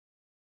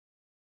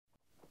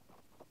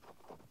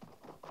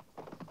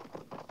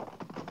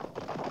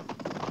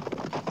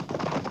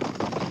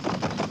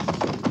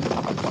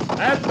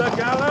At the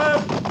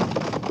gallop!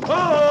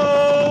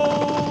 Ho!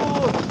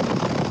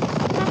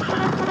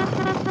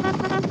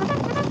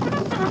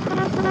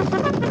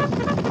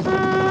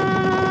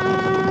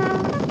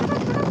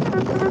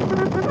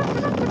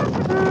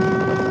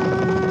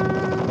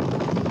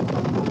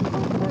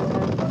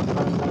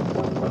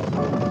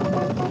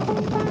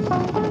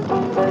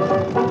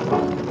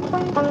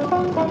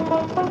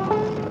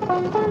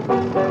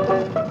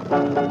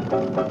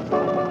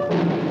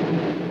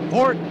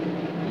 Fort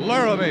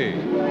Laramie.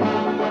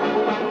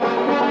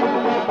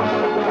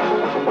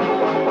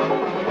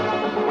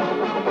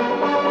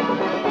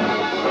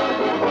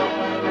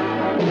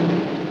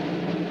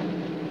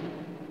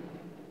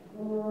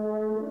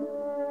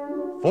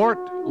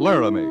 Fort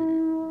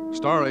Laramie,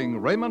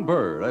 starring Raymond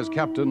Burr as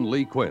Captain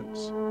Lee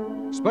Quince.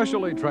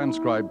 Specially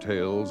transcribed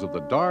tales of the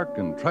dark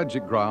and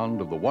tragic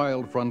ground of the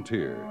wild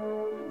frontier,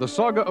 the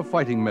saga of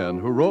fighting men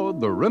who rode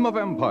the rim of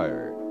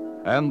empire,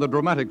 and the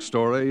dramatic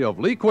story of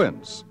Lee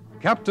Quince,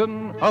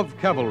 Captain of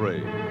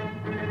Cavalry.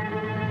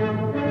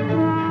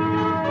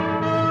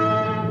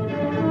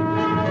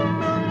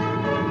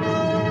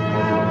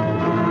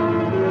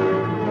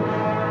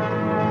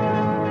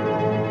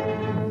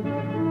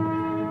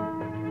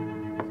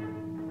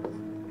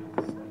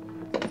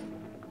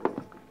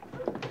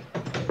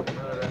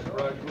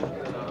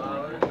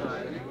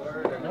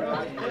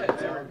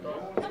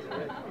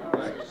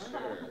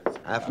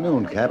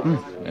 Afternoon, Captain.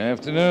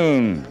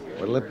 Afternoon.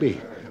 What'll it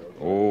be?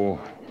 Oh,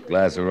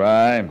 glass of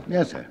rye.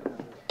 Yes, sir.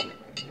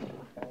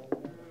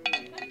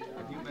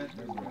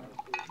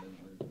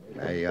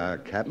 Hey,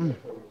 Captain.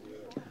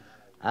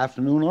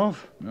 Afternoon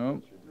off?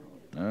 No.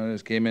 I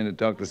just came in to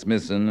talk to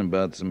Smithson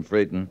about some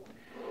freighting.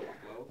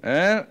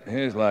 Well,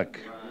 here's luck.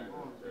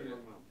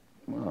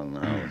 Well,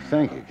 now,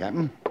 thank you,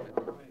 Captain.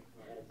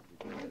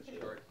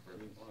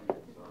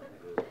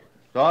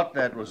 Thought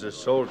that was a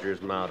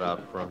soldier's mount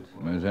out front.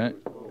 What's that?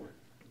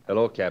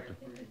 Hello, Captain.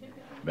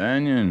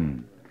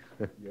 Banyan.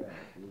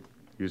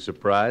 You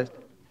surprised?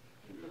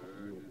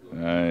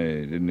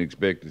 I didn't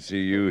expect to see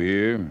you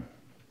here.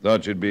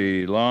 Thought you'd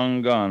be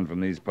long gone from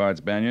these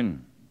parts,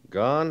 Banyan.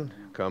 Gone,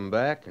 come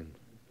back, and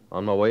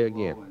on my way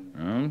again.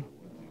 Huh?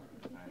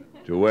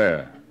 To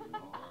where?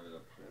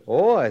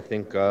 Oh, I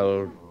think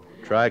I'll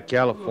try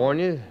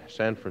California,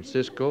 San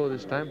Francisco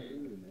this time.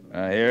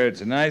 I hear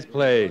it's a nice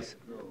place.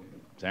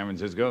 San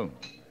Francisco.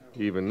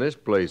 Even this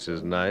place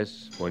is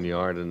nice when you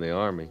aren't in the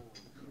Army.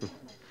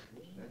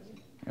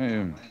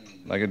 Hey,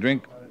 like a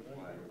drink?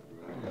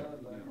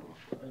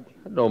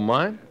 I don't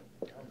mind.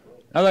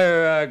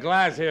 Another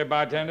glass here,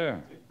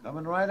 bartender.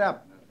 Coming right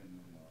up.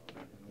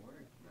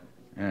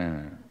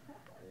 Yeah.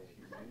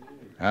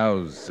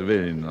 How's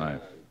civilian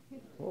life?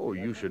 Oh,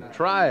 you should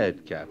try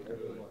it, Captain.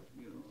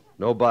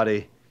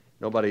 Nobody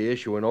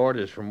issuing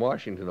orders from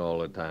Washington all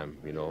the time,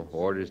 you know.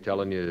 Orders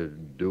telling you to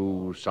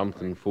do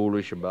something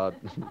foolish about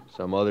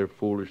some other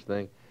foolish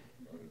thing.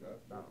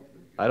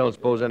 I don't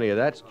suppose any of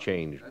that's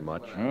changed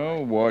much.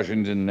 Oh,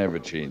 Washington never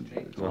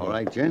changes. All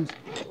right, gents.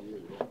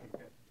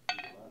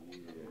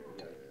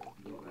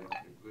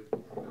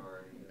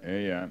 Here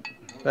you are.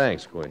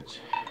 Thanks, Quince.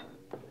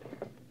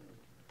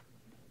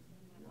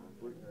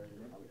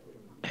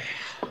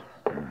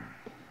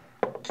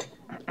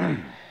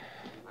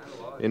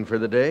 In for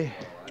the day?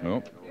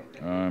 Oh,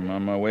 I'm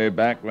on my way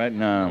back right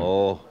now.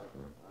 Oh.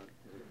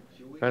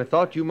 I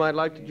thought you might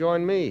like to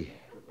join me.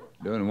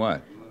 Doing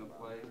what?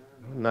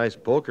 Nice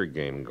poker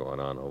game going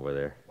on over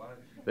there.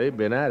 They've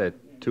been at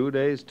it 2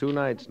 days, 2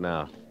 nights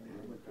now.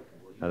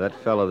 Now, that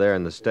fella there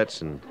in the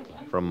Stetson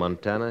from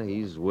Montana,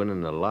 he's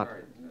winning a lot.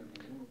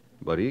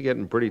 But he's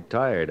getting pretty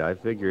tired. I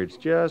figure it's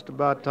just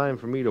about time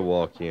for me to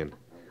walk in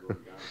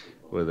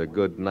with a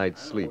good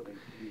night's sleep.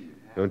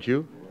 Don't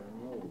you?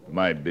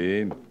 Might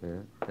be.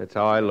 Yeah, that's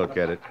how I look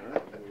at it.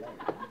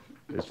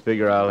 Just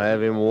figure I'll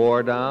have him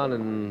wore down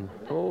in,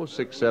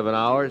 6, 7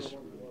 hours.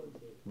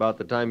 About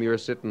the time you're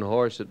sitting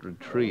horse at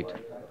retreat.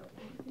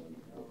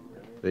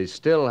 They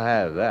still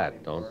have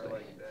that, don't they?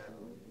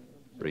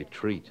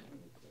 Retreat.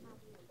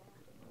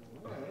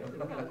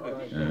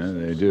 Yeah,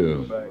 they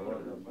do.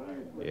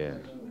 Yeah.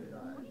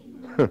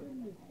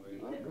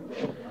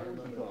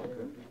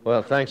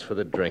 Well, thanks for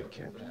the drink,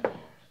 Captain.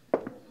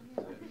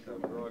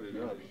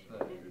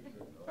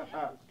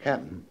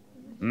 Captain.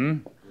 Hmm?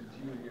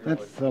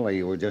 That fella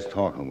you were just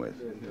talking with.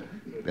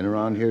 Been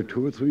around here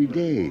 2 or 3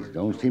 days.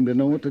 Don't seem to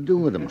know what to do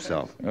with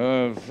himself.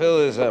 Fill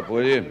this up,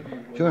 will you?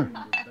 Sure.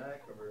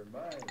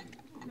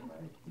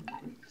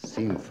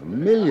 Seemed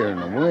familiar in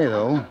a way,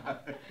 though.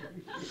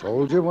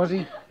 Soldier, was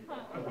he?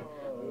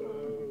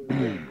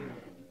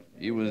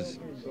 He was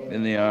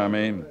in the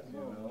Army.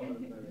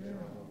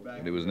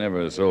 But he was never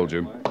a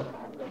soldier.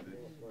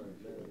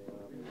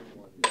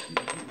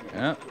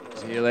 Yeah,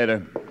 see you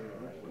later.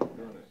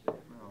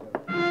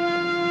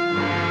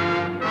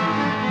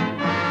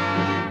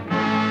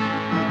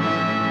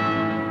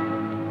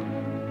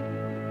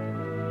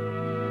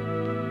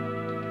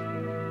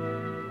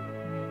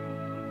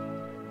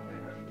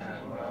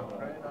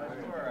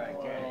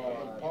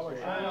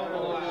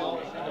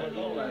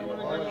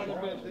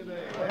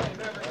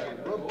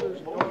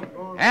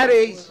 At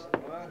ease.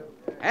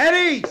 At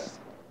ease.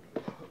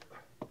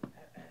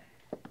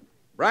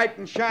 Bright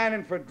and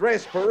shining for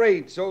dress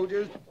parade,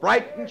 soldiers.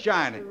 Bright and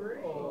shining.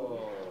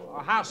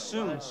 How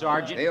soon,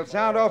 Sergeant? They'll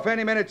sound off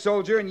any minute,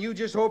 soldier, and you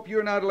just hope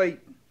you're not late.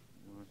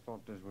 I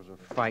thought this was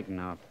a fighting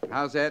outfit.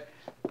 How's that?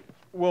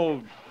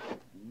 Well,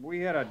 we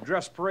had a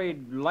dress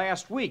parade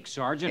last week,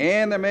 Sergeant.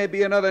 And there may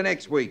be another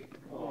next week.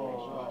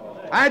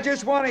 I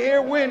just want to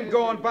hear wind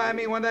going by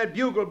me when that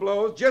bugle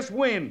blows. Just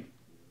wind.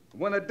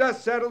 When the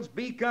dust settles,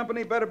 B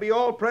Company better be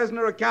all present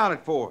or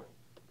accounted for.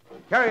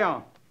 Carry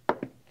on.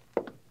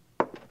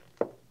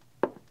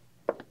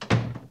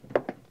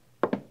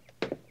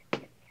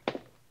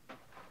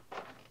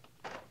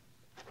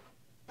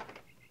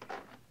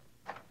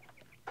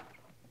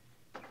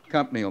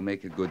 Company will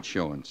make a good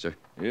showing, sir.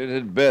 It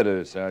had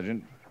better,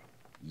 Sergeant.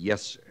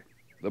 Yes, sir.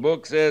 The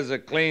book says a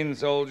clean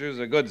soldier's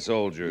a good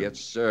soldier. Yes,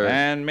 sir.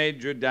 And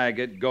Major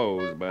Daggett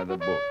goes by the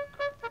book.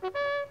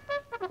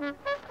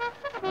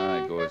 All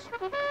right, Gorse.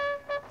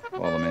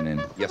 Call the men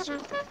in. Yes, sir.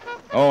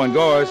 Oh, and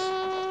Gorse,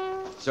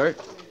 Sir?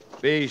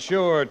 be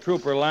sure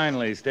Trooper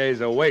Linley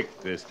stays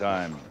awake this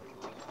time.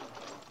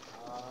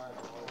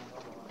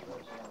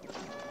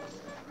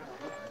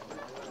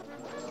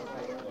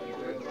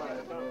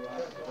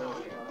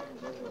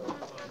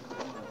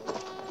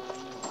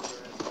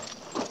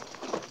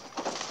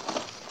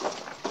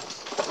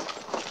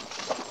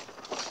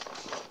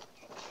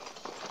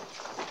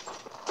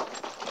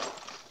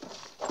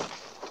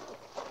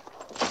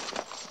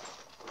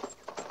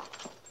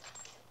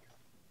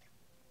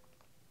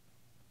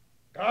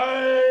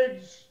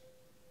 Guards!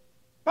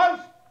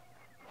 Post!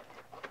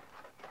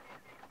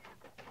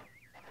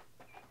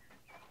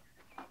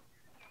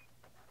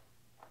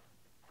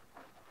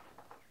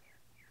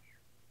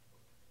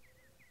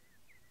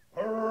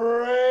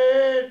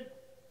 Parade!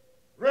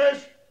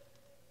 Rest!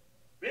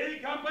 B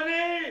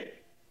Company!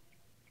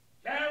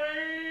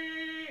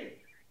 Carry!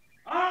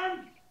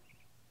 Arms!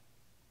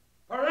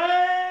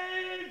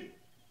 Parade!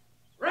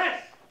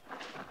 Rest!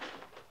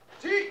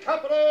 C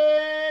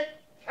Company!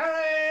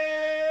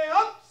 Carry!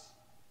 Ups!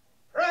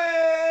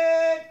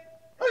 Parade!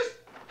 Rest!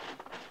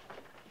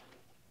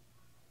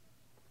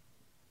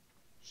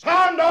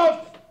 Sound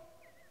off!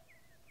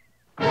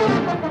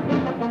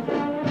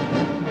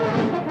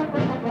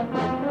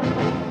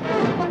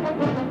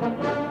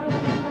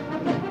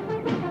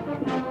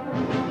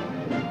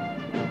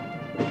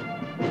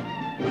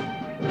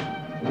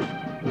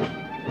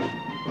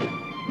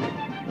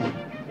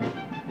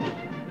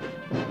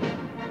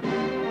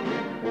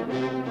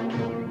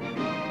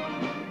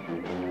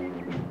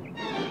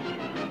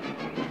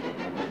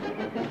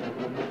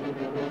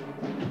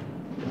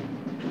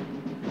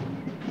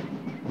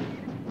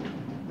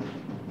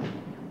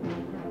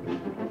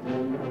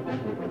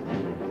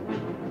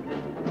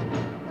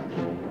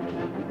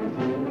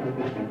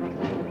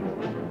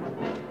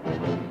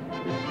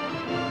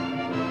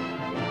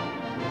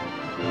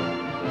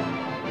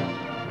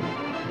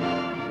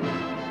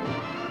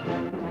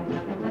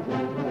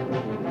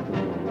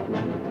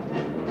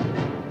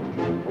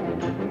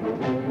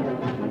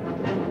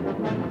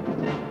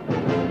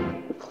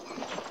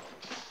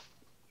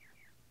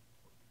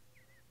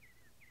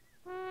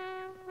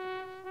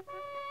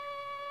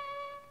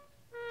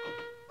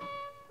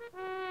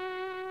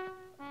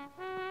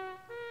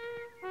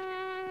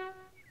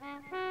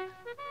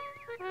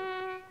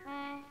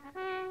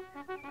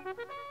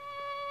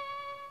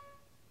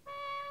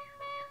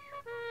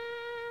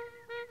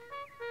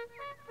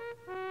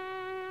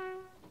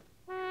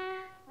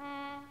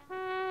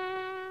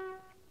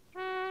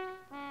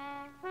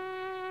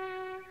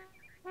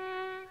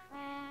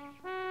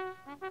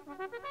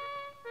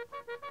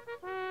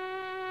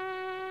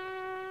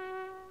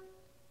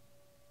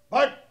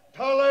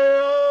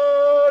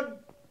 Battalion!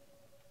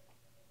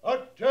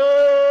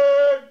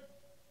 Attack!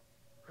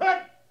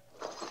 Crack!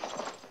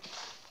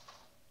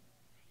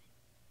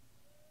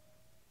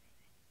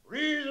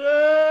 Reason!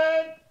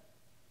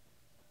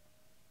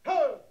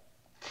 Huh!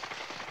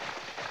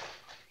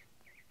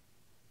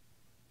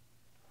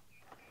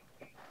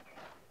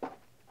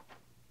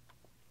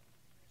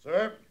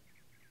 Sir,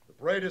 the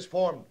parade is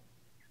formed.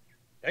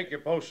 Take your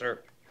post,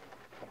 sir.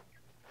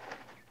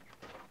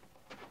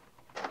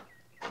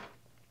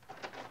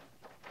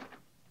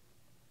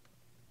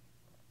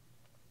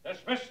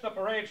 Dismiss the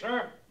parade,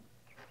 sir.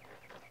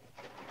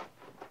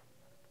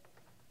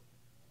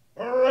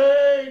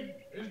 Parade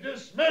is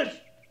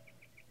dismissed.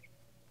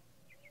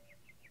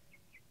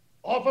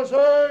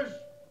 Officers,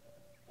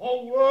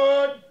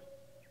 forward.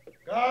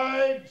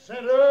 Guide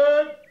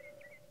center.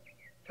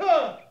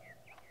 Huh.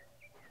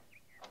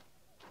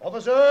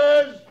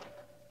 Officers,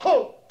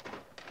 halt.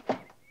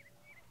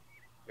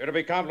 You're to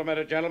be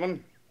complimented,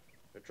 gentlemen.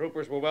 The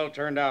troopers were well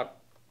turned out.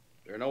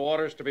 There are no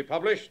orders to be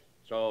published,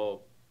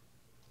 so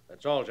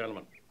that's all,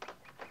 gentlemen.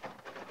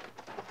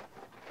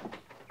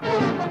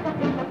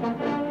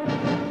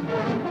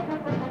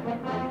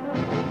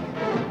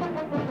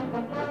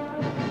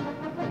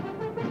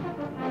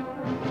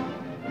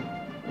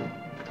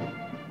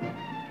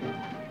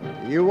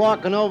 You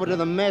walking over to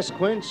the mess,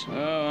 Quince?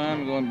 Oh,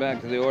 I'm going back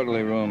to the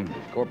orderly room.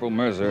 Corporal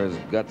Mercer has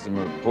got some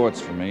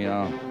reports for me.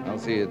 I'll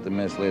see you at the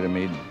mess later,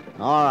 Meade.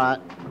 All right.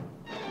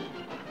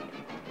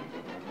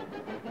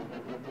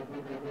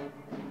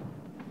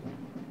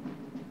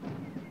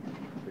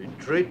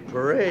 Retreat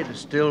parade is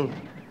still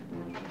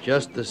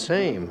just the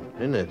same,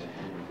 isn't it?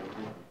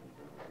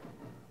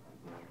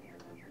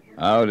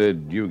 How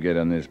did you get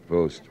on this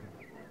post?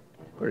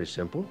 Pretty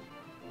simple.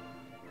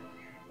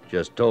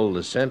 Just told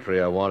the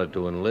sentry I wanted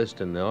to enlist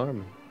in the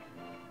Army.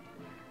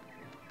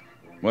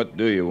 What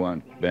do you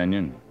want,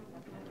 Banyan?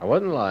 I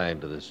wasn't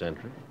lying to the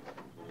sentry.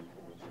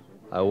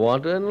 I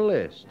want to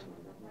enlist.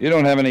 You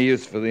don't have any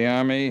use for the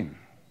Army.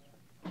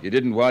 You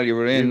didn't while you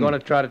were in. You going to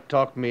try to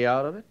talk me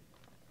out of it?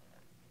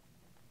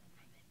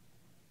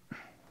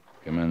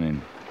 Come on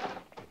in.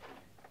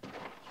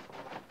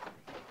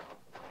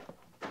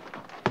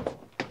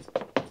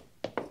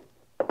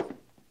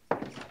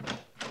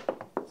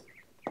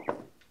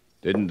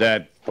 Didn't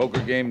that poker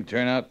game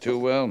turn out too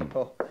well?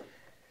 Oh,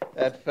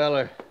 that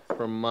feller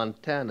from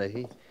Montana,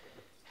 he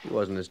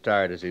wasn't as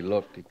tired as he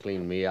looked. He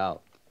cleaned me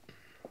out.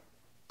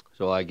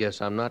 So I guess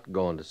I'm not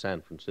going to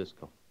San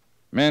Francisco.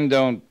 Men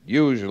don't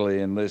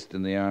usually enlist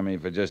in the Army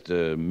for just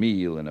a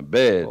meal and a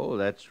bed. Oh,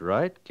 that's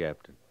right,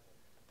 Captain.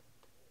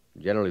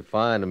 Generally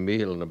find a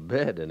meal and a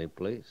bed any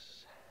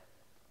place.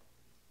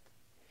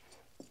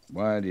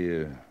 Why do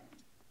you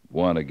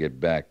want to get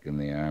back in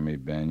the Army,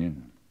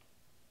 Banyan?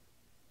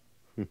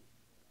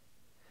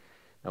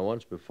 Now,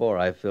 once before,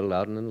 I filled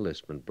out an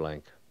enlistment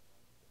blank.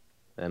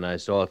 And I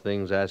saw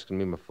things asking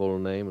me my full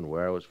name and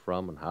where I was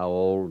from and how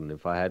old and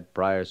if I had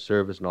prior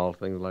service and all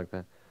things like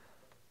that.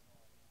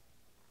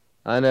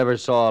 I never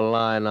saw a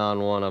line on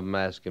one of them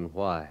asking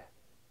why.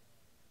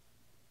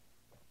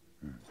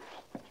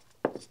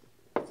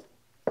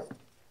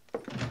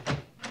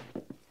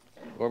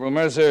 Corporal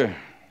Mercer.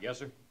 Yes,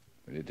 sir.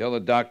 Will you tell the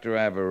doctor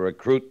I have a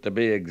recruit to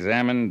be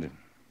examined?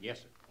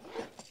 Yes, sir.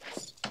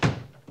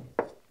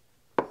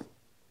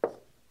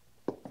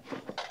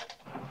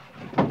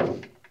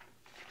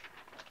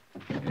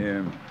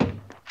 Here.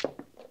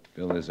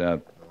 Fill this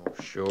out. Oh,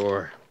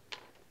 sure.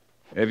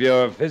 If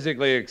you're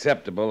physically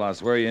acceptable, I'll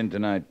swear you in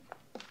tonight.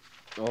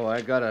 Oh,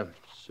 I got a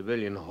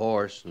civilian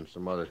horse and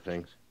some other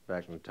things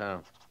back in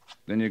town.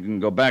 Then you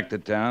can go back to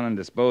town and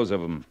dispose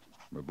of them.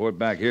 Report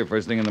back here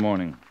first thing in the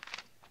morning.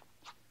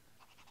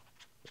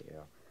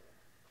 Yeah.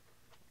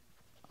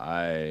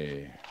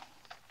 I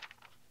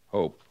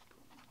hope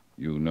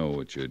you know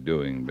what you're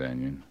doing,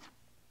 Banyan.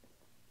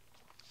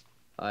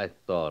 I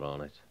thought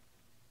on it.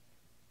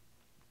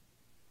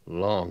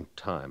 Long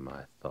time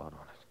I thought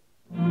on it.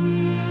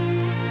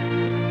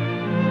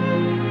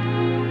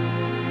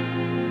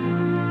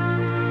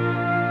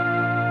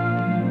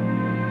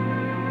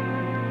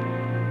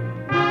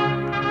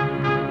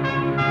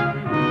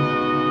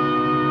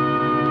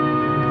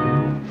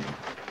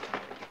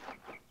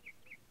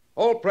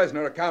 All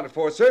prisoner accounted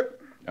for, sir.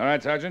 All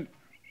right, Sergeant.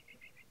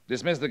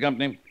 Dismiss the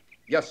company.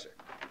 Yes, sir.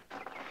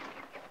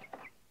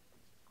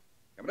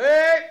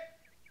 Company!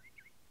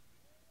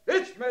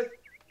 Dismiss!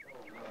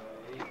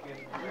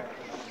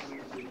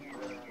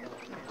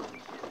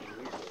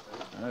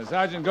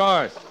 Sergeant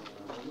Gorse.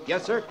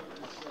 Yes, sir.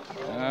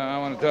 I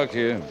want to talk to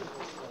you.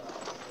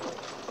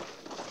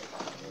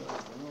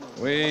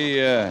 We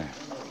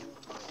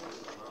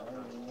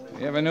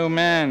have a new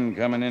man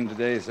coming in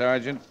today,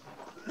 Sergeant.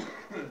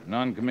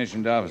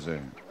 Non-commissioned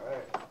officer.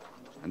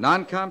 A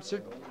non-com,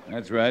 sir?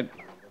 That's right.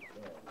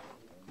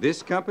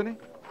 This company?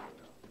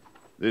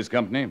 This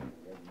company.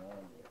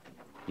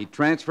 He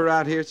transfer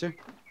out here, sir?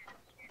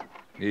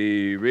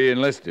 He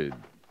re-enlisted.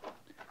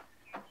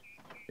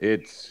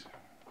 It's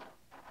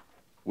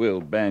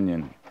Will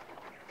Banyan.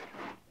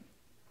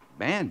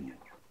 Banyan?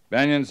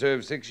 Banyan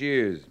served 6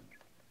 years.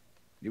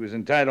 He was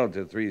entitled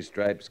to 3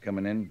 stripes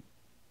coming in.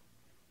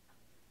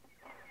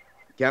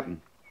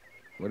 Captain.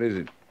 What is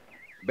it?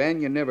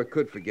 Banyan never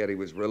could forget he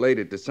was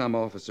related to some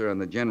officer on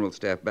the general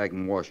staff back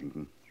in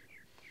Washington.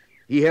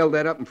 He held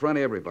that up in front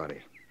of everybody.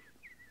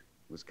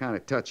 It was kind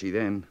of touchy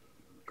then.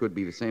 Could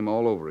be the same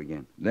all over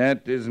again.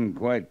 That isn't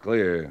quite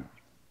clear.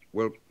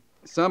 Well,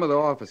 some of the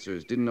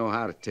officers didn't know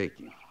how to take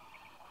him.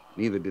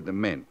 Neither did the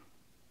men.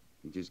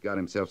 He just got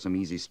himself some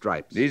easy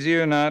stripes. Easy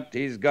or not,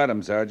 he's got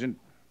 'em, Sergeant.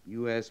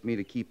 You asked me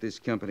to keep this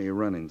company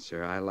running,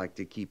 sir. I like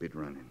to keep it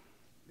running.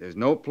 There's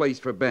no place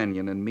for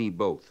Banyan and me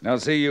both. I'll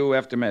see you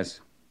after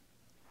mess.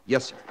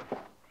 Yes, sir.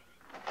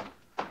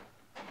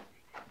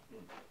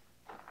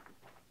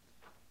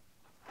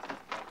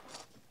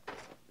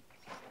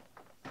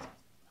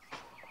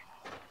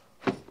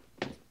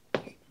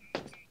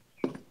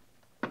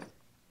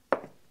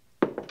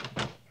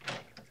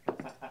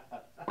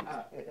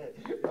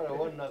 Well, there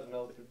wasn't nothing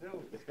else to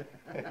do.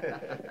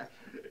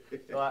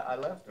 So I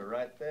left her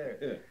right there.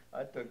 Yeah.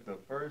 I took the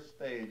first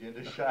stage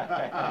into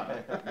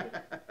Cheyenne.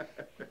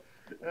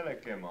 Then I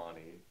came on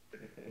here.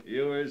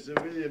 You were a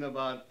civilian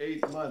about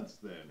 8 months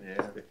then.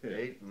 Yeah,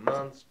 8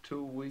 months,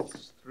 2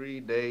 weeks, 3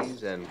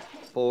 days, and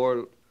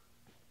 4...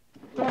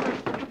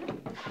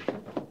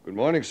 Good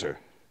morning, sir.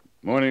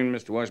 Morning,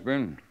 Mr.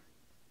 Washburn.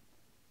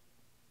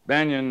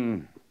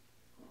 Banyan,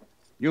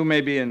 you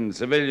may be in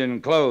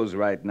civilian clothes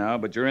right now,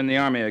 but you're in the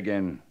Army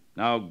again.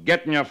 Now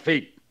get on your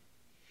feet.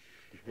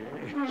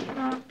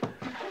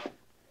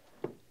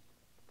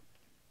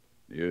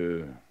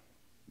 You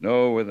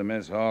know where the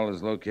mess hall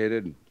is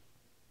located?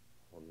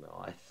 Oh,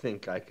 no, I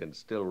think I can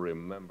still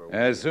remember.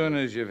 As soon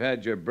as you've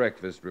had your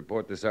breakfast,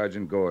 report to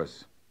Sergeant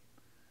Gorse.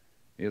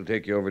 He'll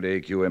take you over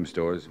to AQM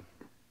stores.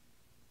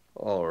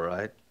 All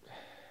right,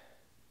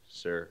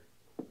 sir.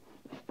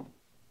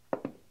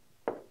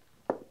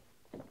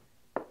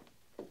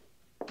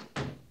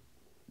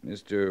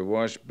 Mr.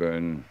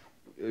 Washburn,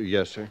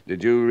 Yes, sir.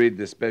 did you read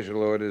the special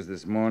orders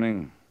this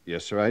morning?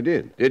 Yes, sir, I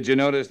did. Did you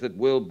notice that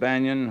Will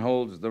Banyan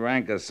holds the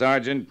rank of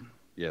sergeant?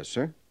 Yes,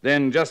 sir.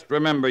 Then just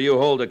remember you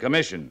hold a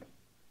commission.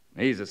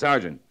 He's a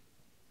sergeant.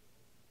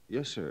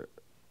 Yes, sir.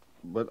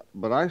 But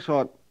I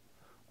thought...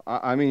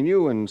 I mean,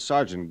 you and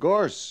Sergeant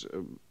Gorse...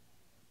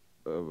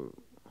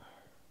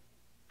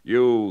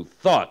 You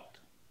thought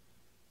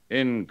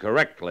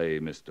incorrectly,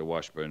 Mr.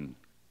 Washburn.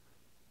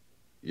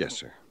 Yes,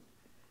 sir.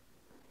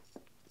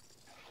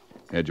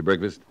 Had your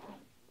breakfast?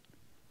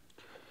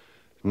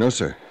 No,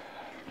 sir.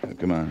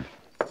 Come on.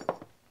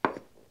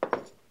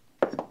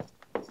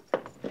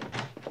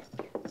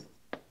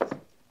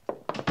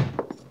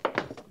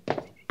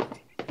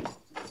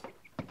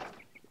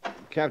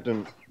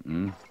 Captain,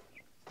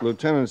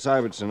 Lieutenant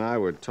Seiberts and I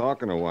were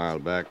talking a while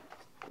back.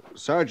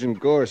 Sergeant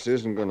Gorse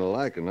isn't going to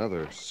like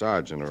another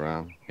sergeant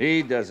around.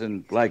 He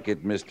doesn't like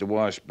it, Mr.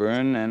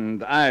 Washburn,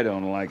 and I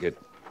don't like it.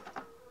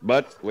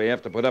 But we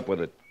have to put up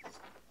with it.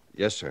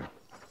 Yes, sir.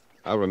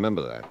 I'll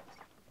remember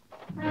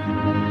that.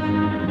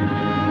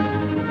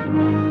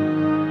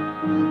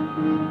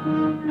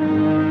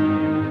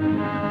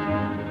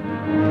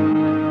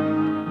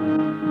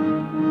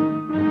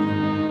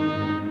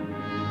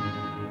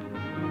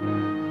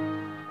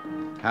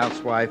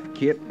 Housewife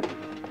kit,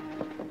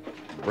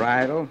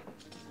 bridle,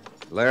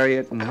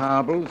 lariat and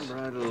hobbles,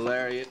 Bridle,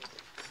 lariat,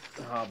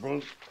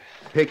 hobbles.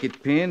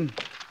 picket pin,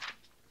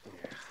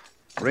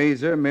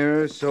 razor,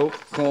 mirror, soap,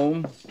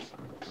 comb,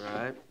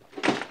 Right.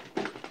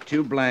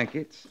 2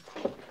 blankets,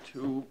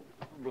 2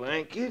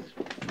 blankets.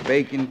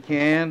 bacon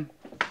can,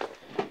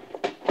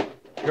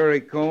 curry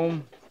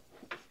comb,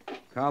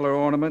 collar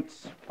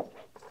ornaments,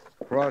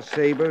 cross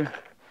saber,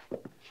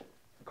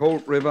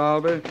 Colt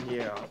revolver,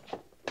 Yeah.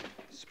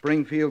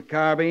 Springfield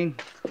carbine,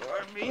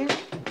 Carbine.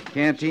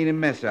 canteen and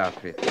mess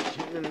outfit.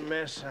 In the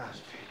mess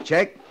house.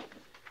 Check?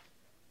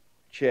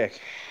 Check.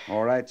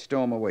 All right,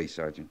 stow 'em away,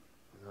 Sergeant.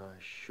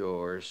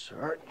 Sure,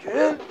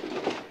 Sergeant.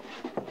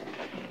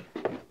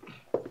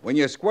 When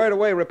you're squared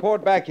away,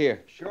 report back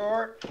here.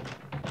 Sure.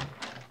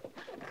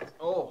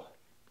 Oh,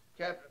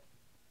 Captain.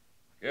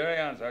 Carry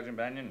on, Sergeant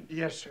Banyan.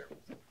 Yes, sir.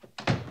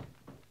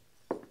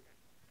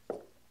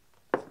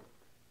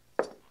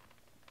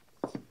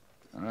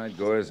 All right,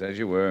 Gorse, as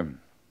you were.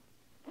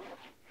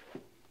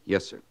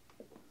 Yes, sir.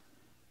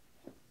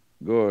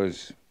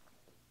 Gorse,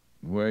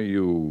 where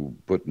you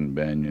putting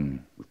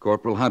Banyan? With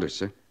Corporal Hunter,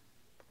 sir.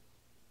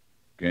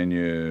 Can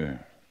you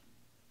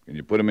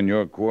put him in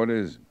your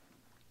quarters?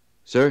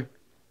 Sir?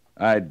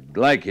 I'd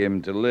like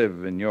him to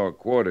live in your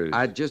quarters.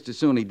 I'd just as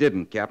soon he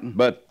didn't, Captain.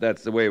 But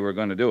that's the way we're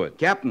going to do it.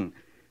 Captain,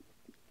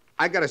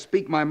 I gotta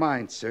speak my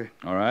mind, sir.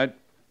 All right?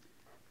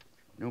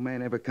 No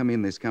man ever come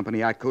in this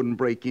company I couldn't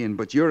break in,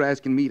 but you're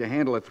asking me to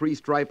handle a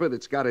 3-striper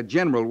that's got a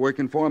general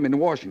working for him in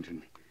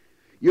Washington.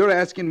 You're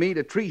asking me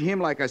to treat him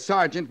like a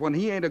sergeant when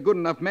he ain't a good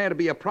enough man to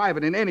be a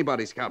private in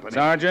anybody's company.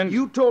 Sergeant?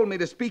 You told me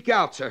to speak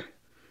out, sir.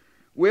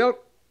 Well,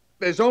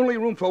 there's only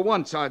room for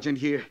one sergeant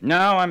here.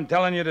 Now I'm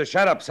telling you to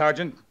shut up,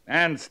 Sergeant,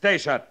 and stay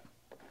shut.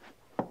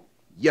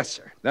 Yes,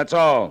 sir. That's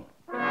all.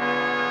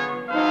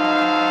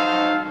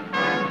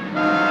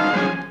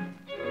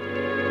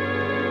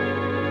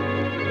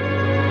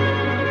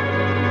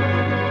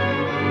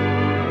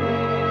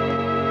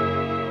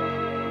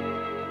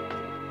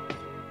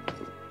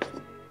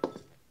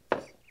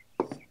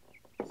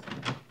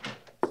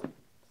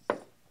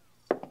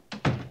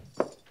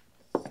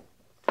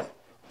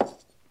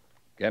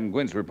 Captain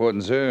Quint's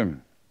reporting, sir.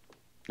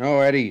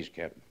 Oh, at ease,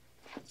 Captain.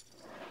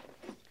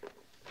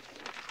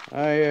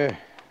 I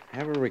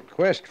have a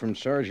request from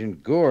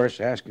Sergeant Gorse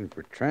asking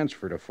for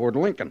transfer to Fort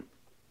Lincoln.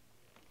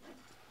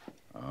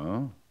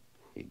 Oh?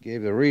 He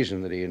gave the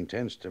reason that he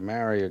intends to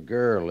marry a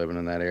girl living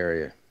in that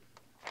area.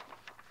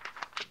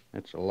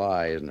 That's a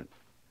lie, isn't it?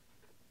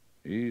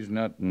 He's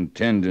not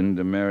intending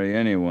to marry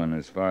anyone,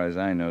 as far as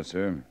I know,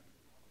 sir.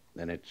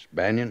 Then it's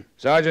Banyan,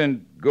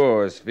 Sergeant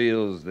Gorse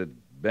feels that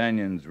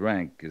Banyan's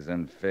rank is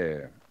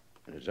unfair.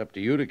 and it's up to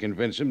you to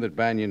convince him that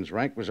Banyan's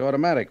rank was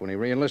automatic when he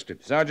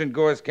reenlisted. Sergeant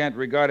Gorse can't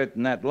regard it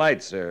in that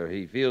light, sir.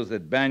 He feels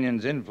that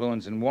Banyan's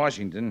influence in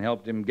Washington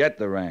helped him get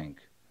the rank.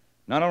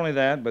 Not only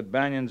that, but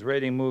Banyan's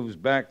rating moves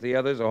back the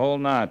others a whole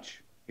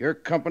notch. Your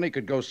company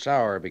could go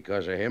sour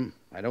because of him.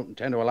 I don't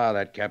intend to allow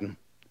that, Captain.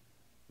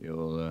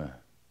 You'll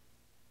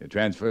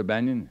transfer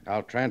Banyan?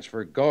 I'll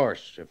transfer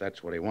Gorse, if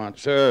that's what he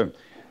wants. Sir,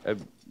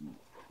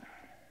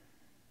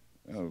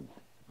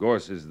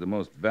 Gorse is the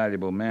most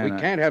valuable man. We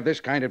can't have this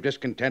kind of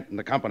discontent in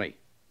the company.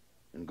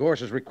 And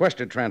Gorse has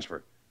requested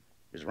transfer.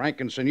 His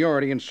rank and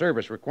seniority in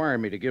service require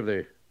me to give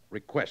the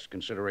request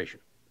consideration.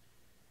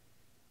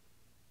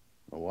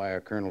 I'll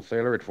wire Colonel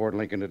Thaler at Fort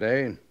Lincoln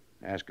today and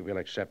ask if he'll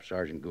accept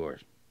Sergeant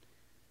Gorse.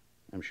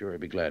 I'm sure he'd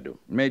be glad to.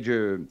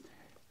 Major,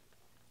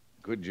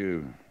 would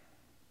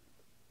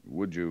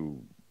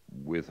you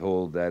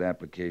withhold that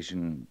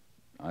application?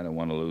 I don't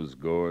want to lose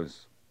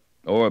Gorse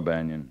or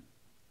Banyan.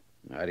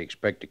 I'd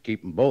expect to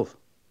keep them both.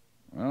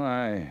 Well,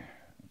 I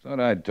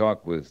thought I'd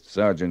talk with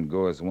Sergeant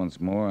Gorse once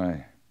more. I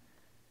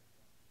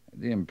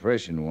had the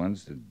impression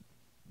once that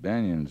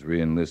Banyan's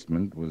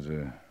reenlistment was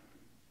a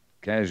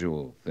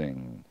casual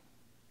thing.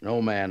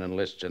 No man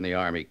enlists in the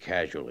Army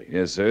casually.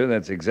 Yes, sir,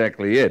 that's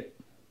exactly it.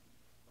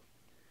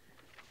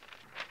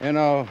 And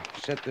I'll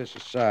set this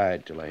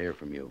aside till I hear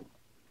from you.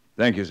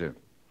 Thank you, sir.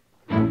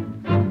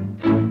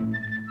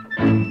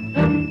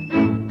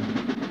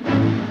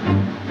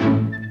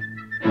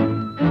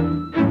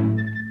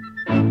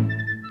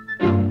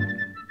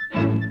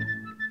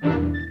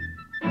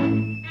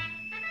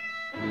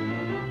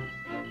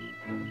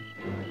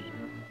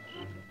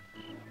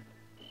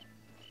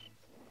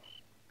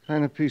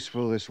 Kind of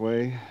peaceful this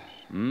way.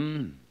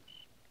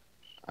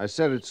 I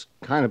said it's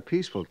kind of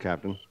peaceful,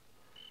 Captain.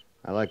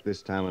 I like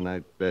this time of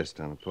night best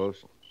on a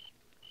post.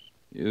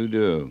 You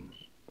do?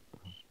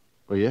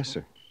 Oh, yes,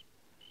 sir.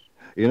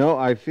 You know,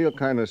 I feel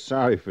kind of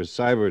sorry for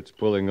Seibert's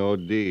pulling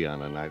OD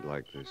on a night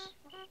like this.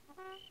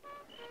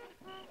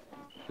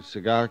 A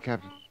cigar,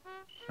 Captain?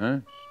 Huh?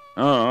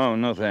 Oh,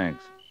 no,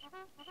 thanks.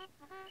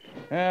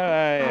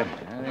 Well,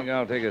 I think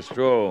I'll take a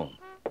stroll.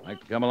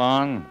 Like to come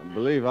along? I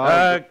believe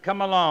I'll...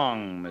 Come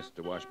along,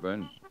 Mr.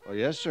 Washburn. Oh,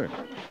 yes, sir.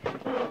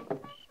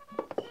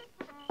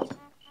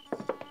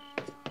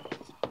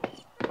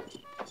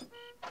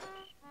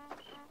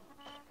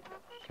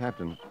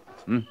 Captain.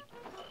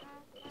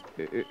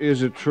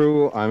 Is it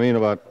true, I mean,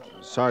 about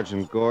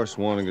Sergeant Gorse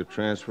wanting a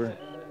transfer?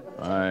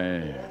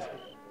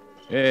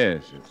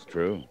 Yes, it's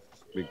true.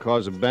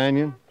 Because of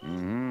Banyan?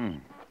 Mm-hmm.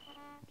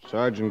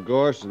 Sergeant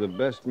Gorse is the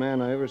best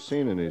man I ever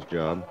seen in his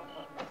job.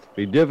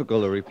 Be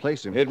difficult to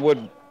replace him. It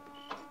would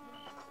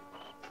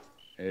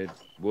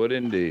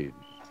indeed.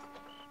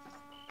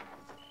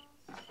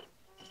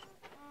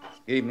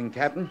 Evening,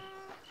 Captain.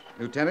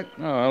 Lieutenant.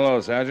 Oh,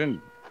 hello,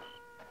 Sergeant.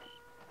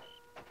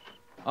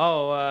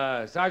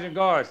 Oh, Sergeant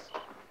Gorse.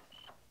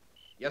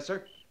 Yes,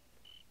 sir.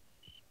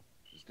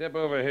 Step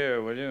over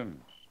here, will you?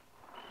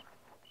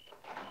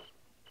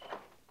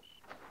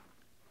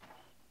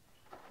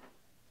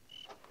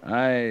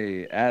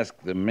 I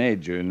asked the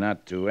Major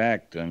not to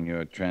act on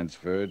your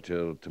transfer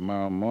till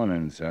tomorrow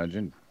morning,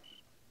 Sergeant.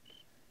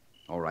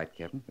 All right,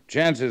 Captain.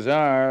 Chances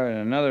are, in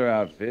another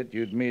outfit,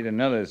 you'd meet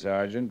another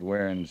sergeant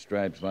wearing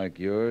stripes like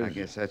yours. I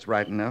guess that's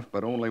right enough,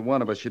 but only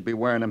one of us should be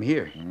wearing them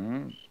here.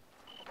 Hmm?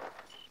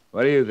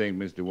 What do you think,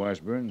 Mr.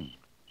 Washburn?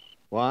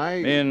 Why?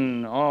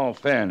 In all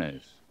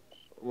fairness.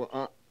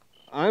 Well,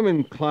 I'm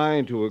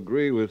inclined to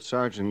agree with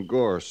Sergeant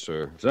Gorse,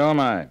 sir. So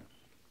am I.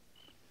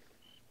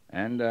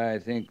 And I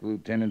think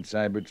Lieutenant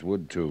Seibert's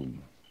would, too.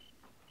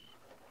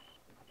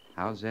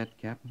 How's that,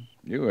 Captain?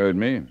 You heard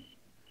me.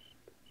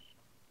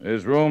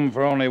 There's room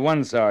for only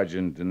one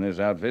sergeant in this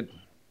outfit.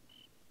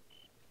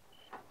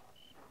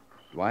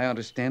 Do I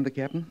understand the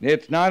Captain?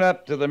 It's not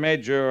up to the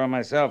Major or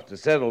myself to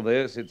settle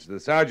this. It's the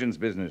sergeant's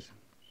business.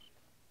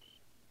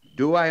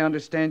 Do I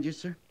understand you,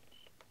 sir?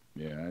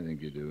 Yeah, I think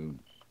you do.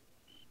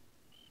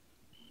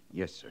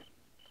 Yes, sir.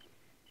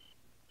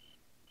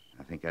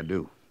 I think I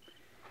do.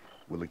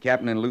 Will the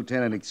Captain and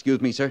Lieutenant excuse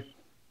me, sir?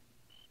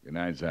 Good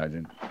night,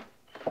 Sergeant.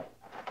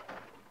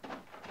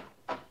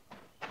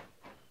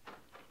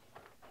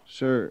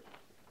 Sir,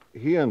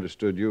 he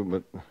understood you,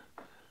 but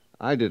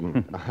I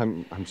didn't.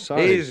 I'm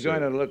sorry. He's sir.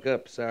 going to look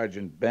up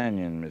Sergeant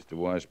Banyan, Mr.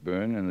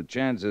 Washburn, and the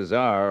chances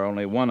are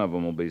only one of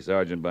them will be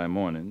sergeant by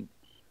morning.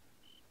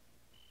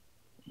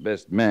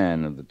 Best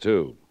man of the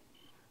two.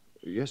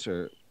 Yes,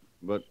 sir.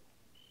 But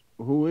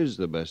who is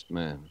the best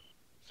man?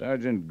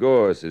 Sergeant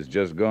Gorse has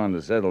just gone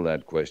to settle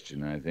that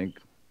question, I think.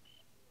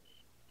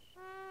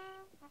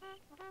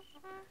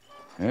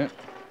 Yeah.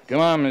 Come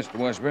on, Mr.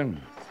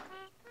 Washburn.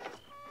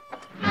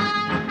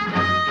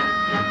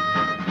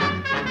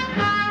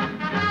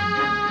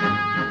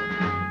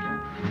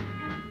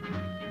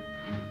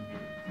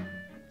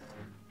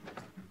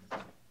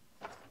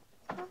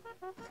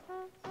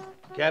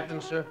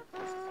 Captain, sir?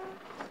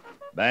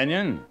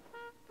 Banyan?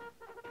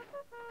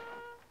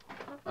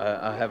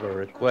 I have a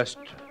request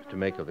to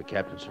make of the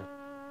captain, sir.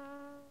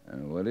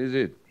 What is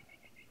it?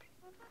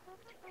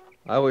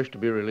 I wish to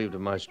be relieved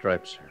of my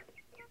stripes, sir.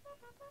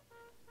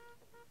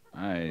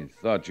 I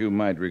thought you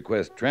might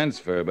request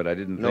transfer, but I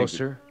didn't think... No,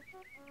 sir.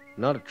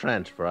 Not a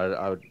transfer.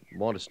 I would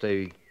want to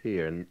stay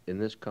here in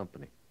this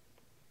company.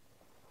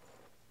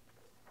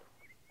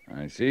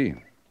 I see.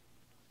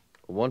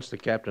 Once the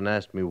captain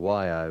asked me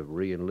why I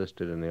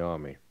re-enlisted in the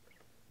Army.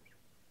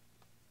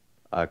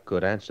 I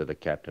could answer the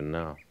captain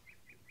now.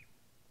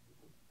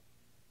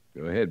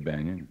 Go ahead,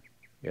 Banyan.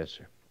 Yes,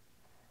 sir.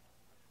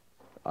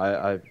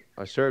 I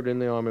served in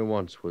the Army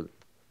once with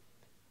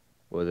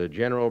a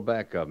general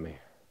back of me.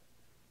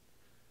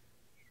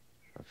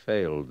 I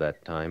failed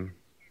that time.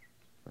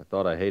 I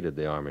thought I hated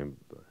the Army,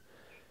 but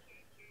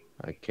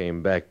I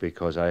came back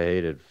because I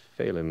hated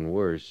failing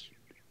worse.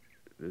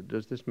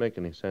 Does this make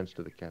any sense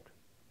to the captain?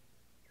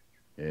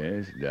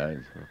 Yes, it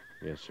does.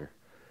 Yes, sir.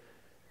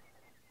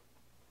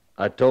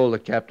 I told the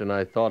captain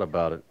I thought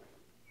about it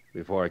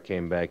before I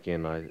came back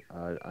in.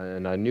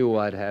 And I knew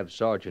I'd have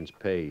sergeant's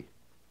pay.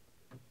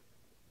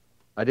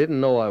 I didn't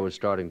know I was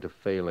starting to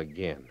fail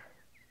again.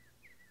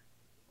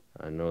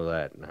 I know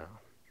that now.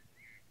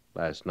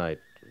 Last night,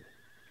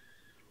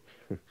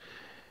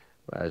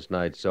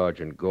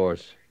 Sergeant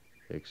Gorse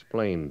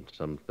explained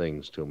some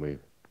things to me.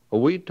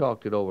 We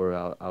talked it over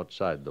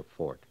outside the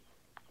fort.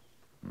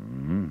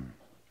 Mm-hmm.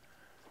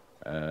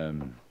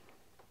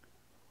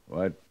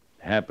 What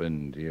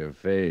happened to your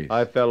face?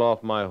 I fell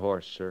off my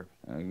horse, sir.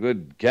 A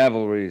good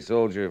cavalry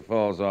soldier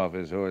falls off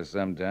his horse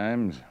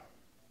sometimes.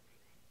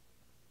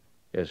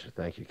 Yes, sir.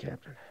 Thank you,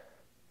 Captain.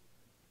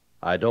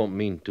 I don't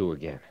mean to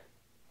again.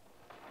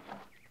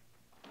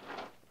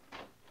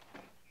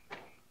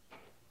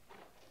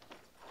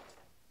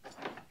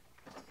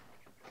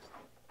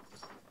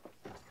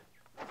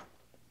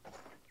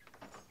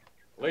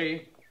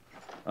 Lee.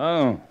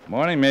 Oh,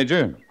 morning,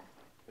 Major.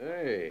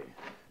 Hey,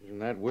 isn't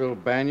that Will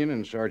Banion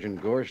and Sergeant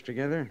Gorse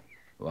together?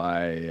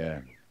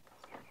 Why,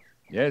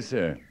 yes,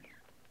 sir.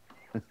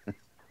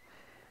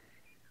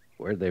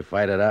 Where'd they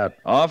fight it out?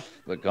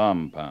 Off the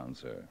compound,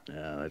 sir.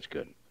 Yeah, that's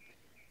good.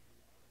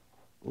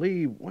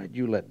 Lee, why'd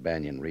you let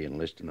Banion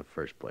re-enlist in the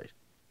first place?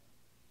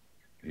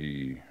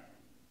 He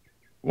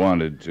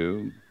wanted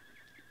to.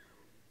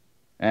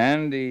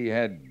 And he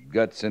had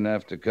guts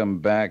enough to come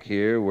back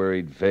here where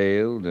he'd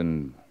failed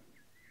and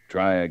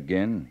try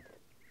again.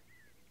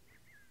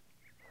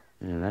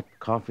 Yeah, that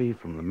coffee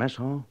from the mess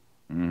hall?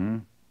 Mm-hmm.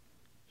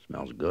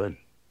 Smells good.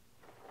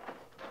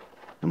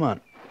 Come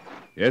on.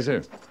 Yes,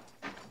 sir.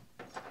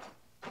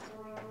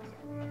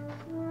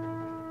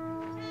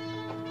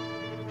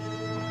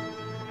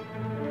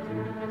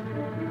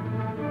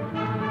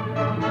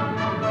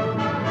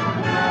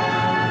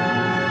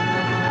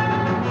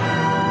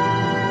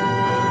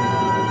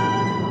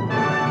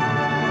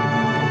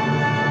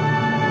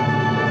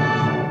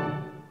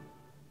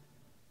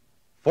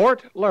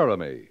 Fort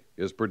Laramie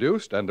is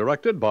produced and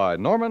directed by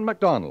Norman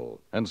MacDonald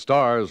and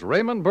stars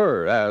Raymond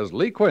Burr as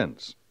Lee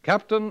Quince,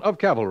 Captain of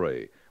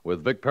Cavalry,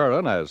 with Vic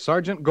Perrin as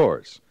Sergeant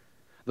Gorse.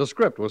 The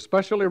script was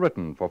specially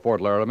written for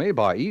Fort Laramie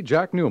by E.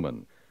 Jack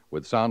Newman,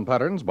 with sound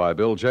patterns by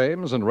Bill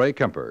James and Ray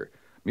Kemper.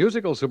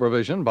 Musical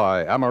supervision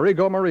by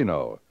Amerigo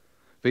Marino.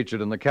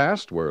 Featured in the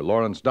cast were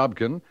Lawrence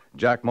Dobkin,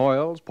 Jack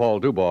Moyles, Paul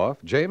Duboff,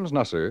 James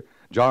Nusser,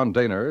 John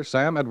Daner,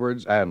 Sam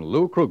Edwards, and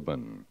Lou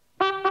Krugman.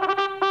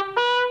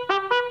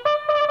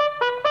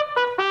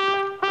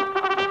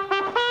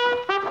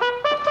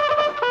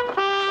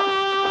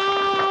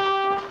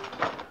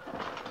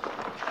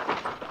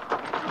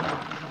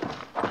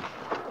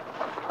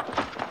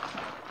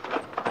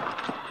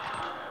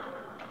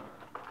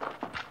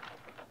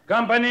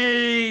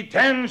 Company,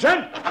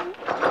 tension!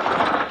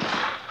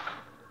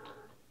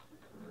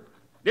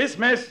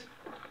 Dismiss.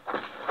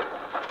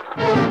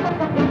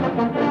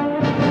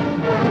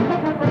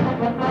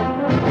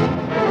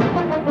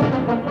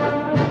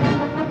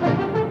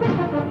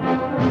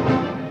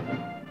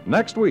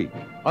 Next week,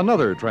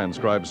 another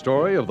transcribed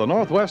story of the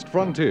Northwest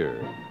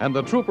frontier and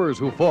the troopers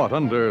who fought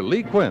under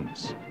Lee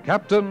Quince,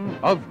 Captain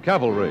of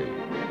Cavalry.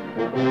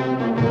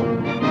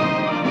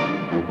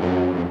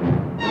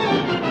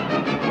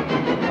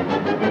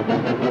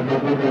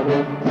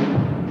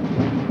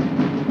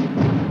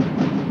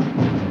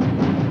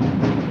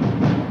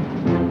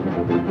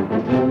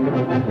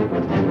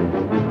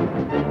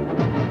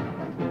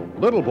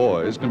 Little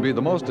boys can be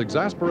the most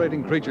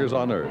exasperating creatures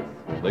on earth.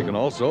 They can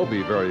also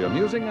be very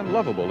amusing and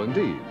lovable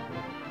indeed.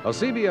 A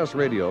CBS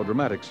radio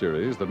dramatic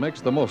series that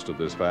makes the most of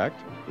this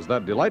fact is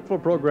that delightful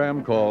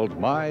program called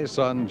My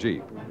Son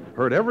Jeep,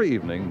 heard every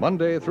evening,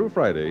 Monday through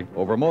Friday,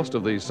 over most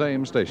of these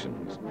same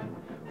stations.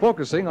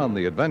 Focusing on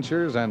the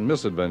adventures and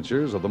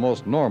misadventures of the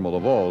most normal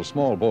of all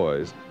small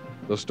boys,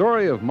 the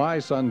story of My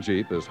Son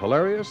Jeep is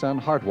hilarious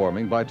and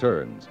heartwarming by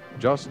turns,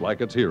 just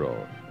like its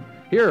hero.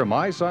 Hear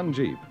My Son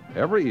Jeep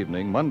every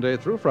evening, Monday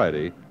through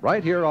Friday,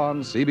 right here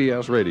on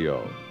CBS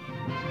Radio.